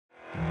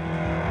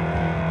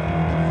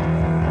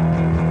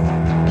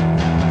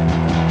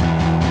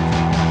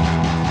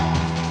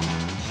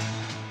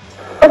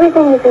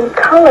is in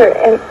color,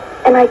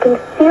 and I can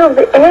feel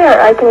the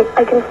air. I can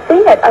see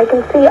it. I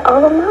can see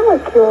all the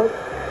molecules.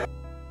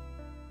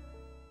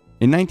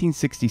 In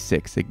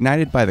 1966,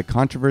 ignited by the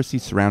controversy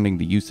surrounding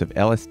the use of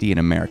LSD in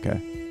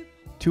America,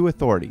 two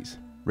authorities,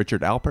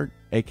 Richard Alpert,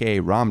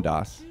 a.k.a. Ram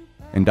Dass,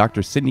 and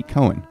Dr. Sidney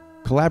Cohen,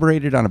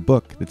 collaborated on a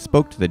book that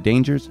spoke to the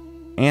dangers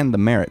and the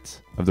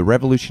merits of the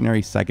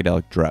revolutionary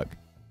psychedelic drug.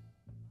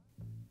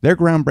 Their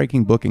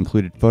groundbreaking book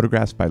included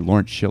photographs by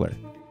Lawrence Schiller,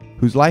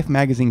 whose Life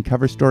magazine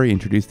cover story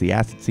introduced the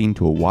acid scene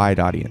to a wide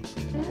audience.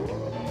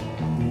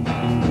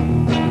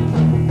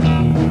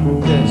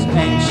 This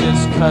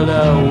anxious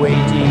color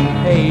waiting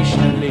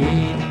patiently.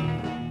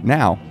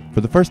 Now,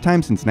 for the first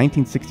time since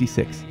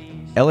 1966,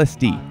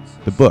 LSD,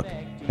 the book,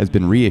 has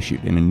been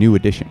reissued in a new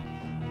edition.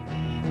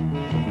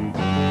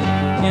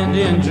 And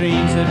in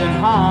dreams that have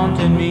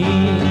haunted me,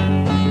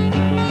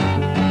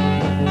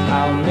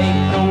 I'll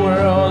make the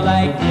world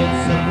like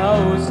it's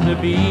supposed to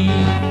be.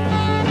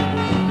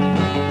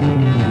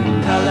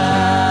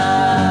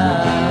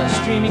 Color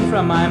streaming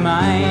from my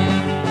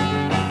mind.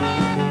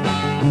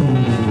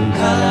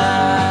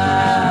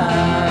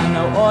 Color,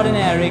 no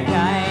ordinary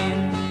kind.